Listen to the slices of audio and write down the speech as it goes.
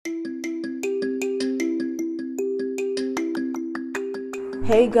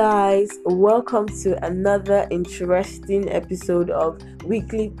Hey guys, welcome to another interesting episode of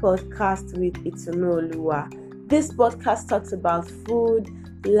Weekly Podcast with Itunuoluwa. This podcast talks about food,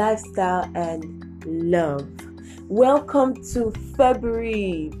 lifestyle, and love. Welcome to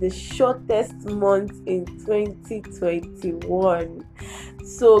February, the shortest month in 2021.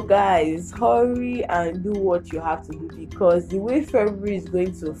 So guys, hurry and do what you have to do because the way February is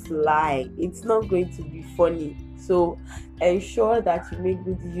going to fly, it's not going to be funny. So ensure that you make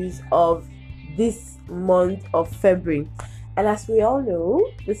good use of this month of February. And as we all know,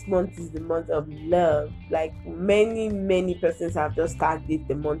 this month is the month of love. Like many persons have just tagged it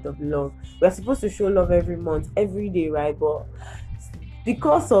the month of love. We're supposed to show love every month, every day, right? But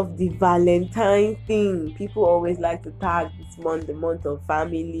because of the Valentine thing, people always like to tag this month the month of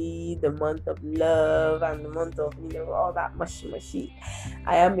family, the month of love, and the month of all that mushy.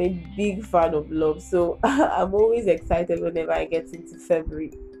 I am a big fan of love, so I'm always excited whenever I get into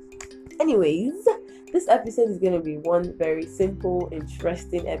February. Anyways, this episode is going to be one very simple,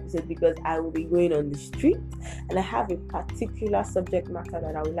 interesting episode because I will be going on the street and I have a particular subject matter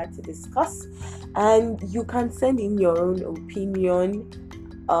that I would like to discuss. And you can send in your own opinion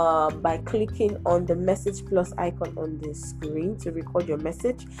by clicking on the message plus icon on the screen to record your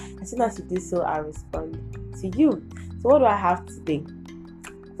message. As soon as you do so, I'll respond to you. So what do I have today?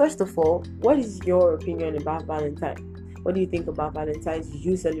 First of all, what is your opinion about Valentine? What do you think about Valentine's? Do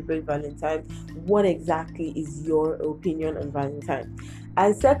you celebrate Valentine? What exactly is your opinion on Valentine?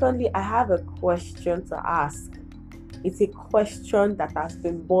 And secondly, I have a question to ask. It's a question that has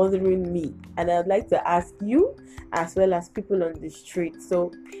been bothering me, and I'd like to ask you as well as people on the street.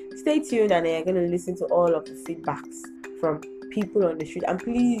 So stay tuned, and you're going to listen to all of the feedbacks from people on the street. And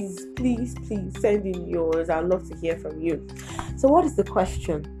please send in yours. I'd love to hear from you. So what is the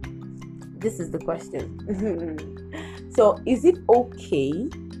question? This is the question. So is it okay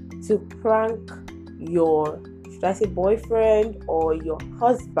to prank your, should I say, boyfriend or your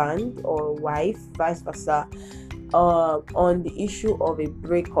husband or wife, vice versa, on the issue of a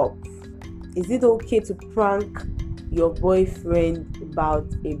breakup? Is it okay to prank your boyfriend about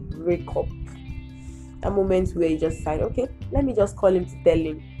a breakup? A moment where you just decide, okay, let me just call him to tell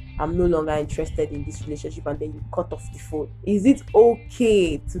him I'm no longer interested in this relationship, and then you cut off the phone. Is it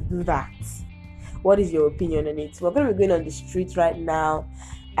okay to do that? What is your opinion on it? We're going to be going on the street right now,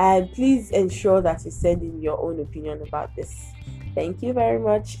 and please ensure that you send in your own opinion about this. Thank you very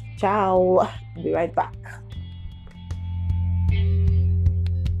much. Ciao. I'll be right back.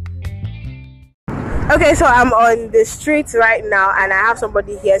 Okay, so I'm on the street right now and I have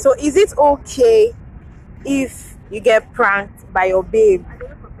somebody here. So is it okay if you get pranked by your babe,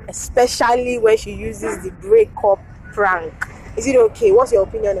 especially when she uses the breakup prank? Is it okay? What's your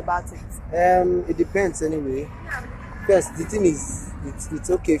opinion about it? It depends anyway. First, the thing is, it's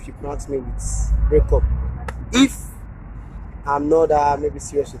okay if you prank me with breakup. If I'm not maybe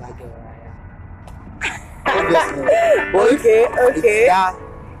serious with that girl, obviously. But Okay. if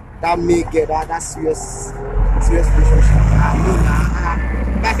that may get that serious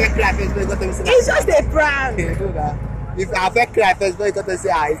relationship. It's just a prank. If I affect cry first, but you got to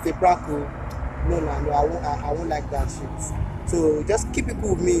say it's a prank. No, I won't like that shit. So just keep it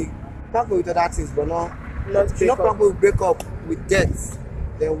cool with me. Prank me with other things, but not prank me with breakup, with death.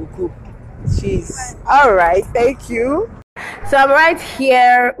 Then we cool. Jeez. All right. Thank you. So I'm right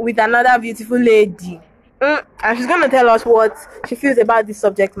here with another beautiful lady. And she's going to tell us what she feels about this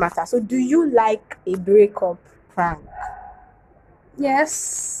subject matter. So do you like a breakup prank?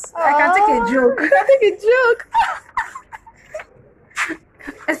 Yes, I can take a joke. You can take a joke.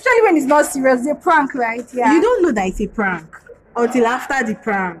 Especially when it's not serious. It's a prank, right? Yeah. You don't know that it's a prank until after the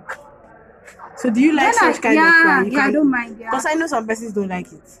prank. So do you like such kind of prank? I don't mind. Yeah. Because I know some persons don't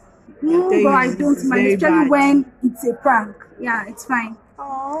like it. No, but I don't mind. Especially bad. when it's a prank. Yeah, it's fine.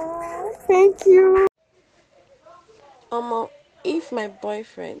 Oh, thank you. If my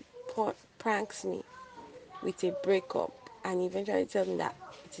boyfriend pranks me with a breakup and eventually tells me that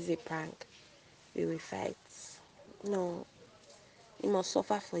it is a prank, we will fight. No, he must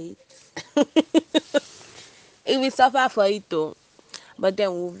suffer for it. He will suffer for it though. But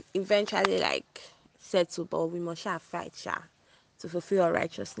then we'll eventually settle, but we must fight to fulfill our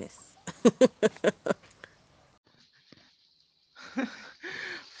righteousness.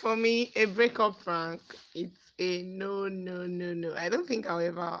 For me, a breakup prank, it's a no. I don't think I'll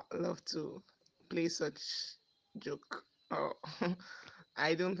ever love to play such joke. Oh,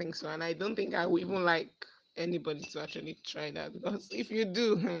 I don't think so. And I don't think I would even like anybody to actually try that. Because if you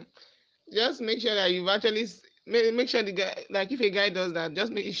do, just make sure that you've actually make sure the guy, like if a guy does that,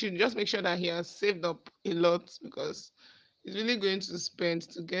 you should just make sure that he has saved up a lot, because he's really going to spend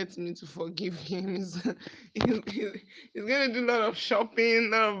to get me to forgive him. He's going to do a lot of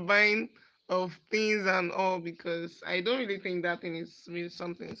shopping, a lot of buying of things and all, because I don't really think that thing is really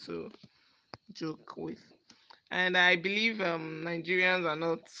something to joke with. And I believe Nigerians are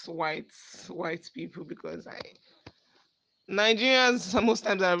not white people, because Nigerians most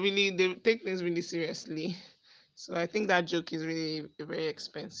times are really, they take things really seriously. So I think that joke is really a very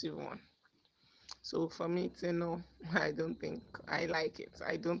expensive one. So for me, it's a no. I don't think I like it.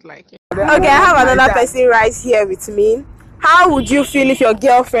 I don't like it. Okay, I have another person right here with me. How would you feel if your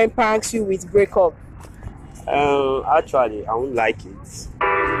girlfriend pranks you with breakup? Actually, I won't like it. Do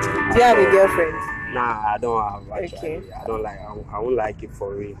you have a girlfriend? Nah, I don't have. Actually, Okay. I don't like. I won't like it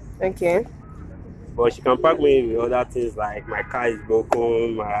for real. Okay. But she can prank me with other things like my car is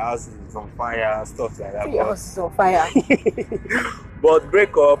broken, my house is on fire, stuff like that. Your house is on fire. But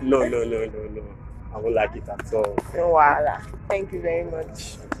breakup, no. I won't like it at all. No wahala. Thank you very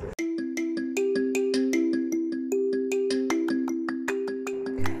much.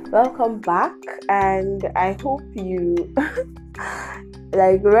 Welcome back, and I hope you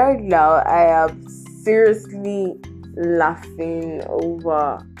like right now. I am seriously laughing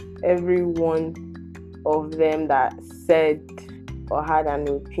over every one of them that said or had an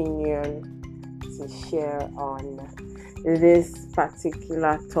opinion to share on this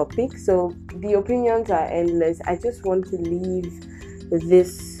particular topic. So the opinions are endless. I just want to leave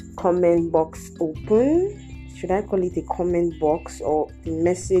this comment box open. Should I call it a comment box or the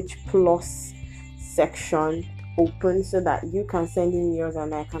message plus section open, so that you can send in yours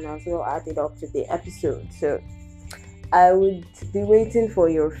and I can as well add it up to the episode. So I would be waiting for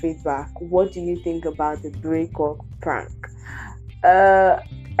your feedback. What do you think about the breakup prank?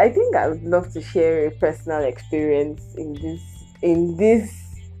 I think I would love to share a personal experience in this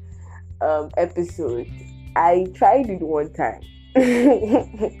episode. I tried it one time.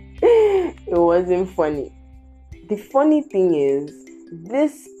 It wasn't funny. The funny thing is,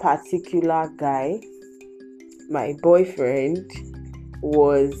 this particular guy, my boyfriend,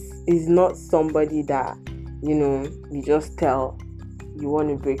 is not somebody that, you just tell you want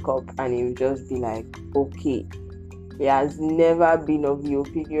to break up and he'll just be like, okay. He has never been of the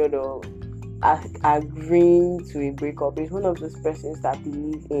opinion of agreeing to a breakup. He's one of those persons that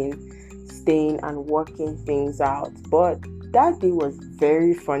believe in staying and working things out. But that day was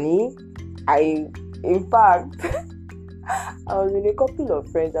very funny. In fact, I was with a couple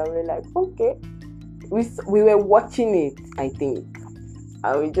of friends and we were like, okay. We were watching it, I think.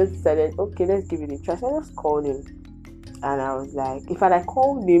 And we just decided, okay, let's give it a try. So I just called him. And I was like, in fact, I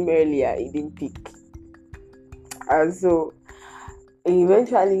called him earlier, he didn't pick. And so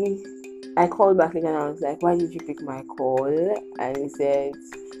eventually I called back again and I was like, why did you pick my call? And he said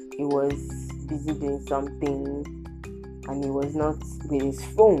he was busy doing something and he was not with his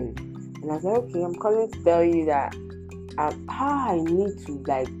phone. And I was like, okay, I'm calling to tell you that I need to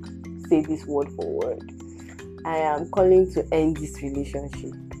say this word for word. I am calling to end this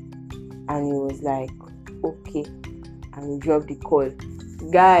relationship. And he was like, okay. And he dropped the call.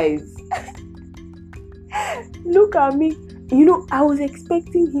 Guys, look at me. I was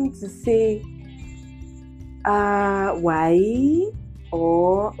expecting him to say, why?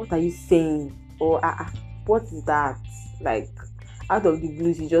 Or what are you saying? Or what is that? Like, out of the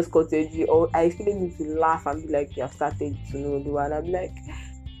blues, he just quoted you. Or I expected him to laugh and be like, you have started to know the one. I'm like,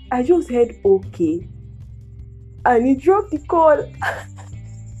 I just heard okay. And he dropped the call.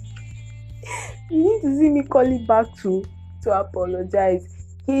 You need to see me calling back to apologize.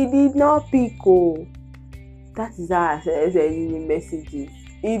 He did not pick. Oh, that is how I said in the messages.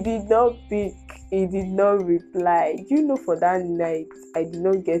 He did not pick. He did not reply. Do you know, for that night, I did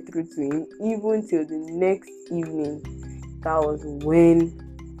not get through to him even till the next evening. That was when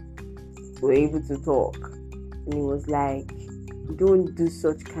we were able to talk. And he was like, you don't do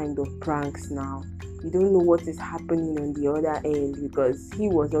such kind of pranks now. You don't know what is happening on the other end, because he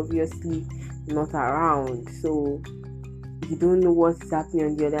was obviously not around. So you don't know what is happening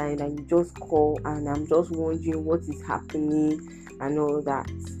on the other end, and you just call and I'm just wondering what is happening and all that.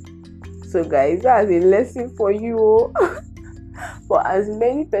 So guys, that's a lesson for you. For as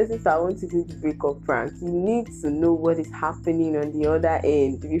many persons that want to do the breakup prank, you need to know what is happening on the other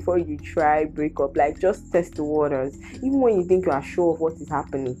end before you try breakup. Like, just test the waters. Even when you think you are sure of what is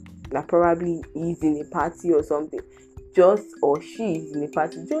happening, that probably is in a party or something, or she is in a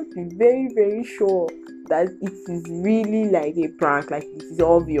party, just be very, very sure that it is really like a prank, like it is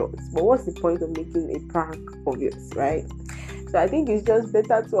obvious. But what's the point of making a prank obvious, right? So I think it's just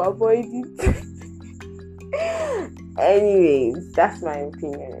better to avoid it. Anyways, that's my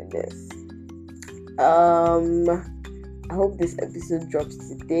opinion on this. I hope this episode drops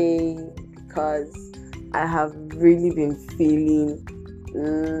today because I have really been feeling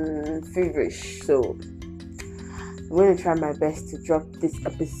feverish. So I'm going to try my best to drop this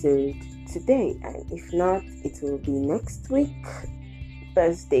episode today, and if not, it will be next week,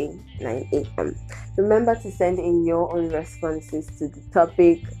 Thursday, 9 a.m. Remember to send in your own responses to the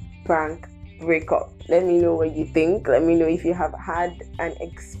topic prank breakup. Let me know what you think. Let me know if you have had an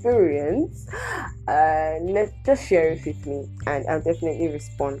experience. Just share it with me, and I'll definitely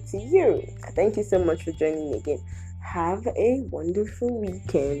respond to you. Thank you so much for joining me again. Have a wonderful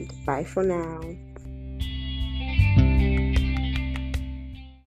weekend. Bye for now.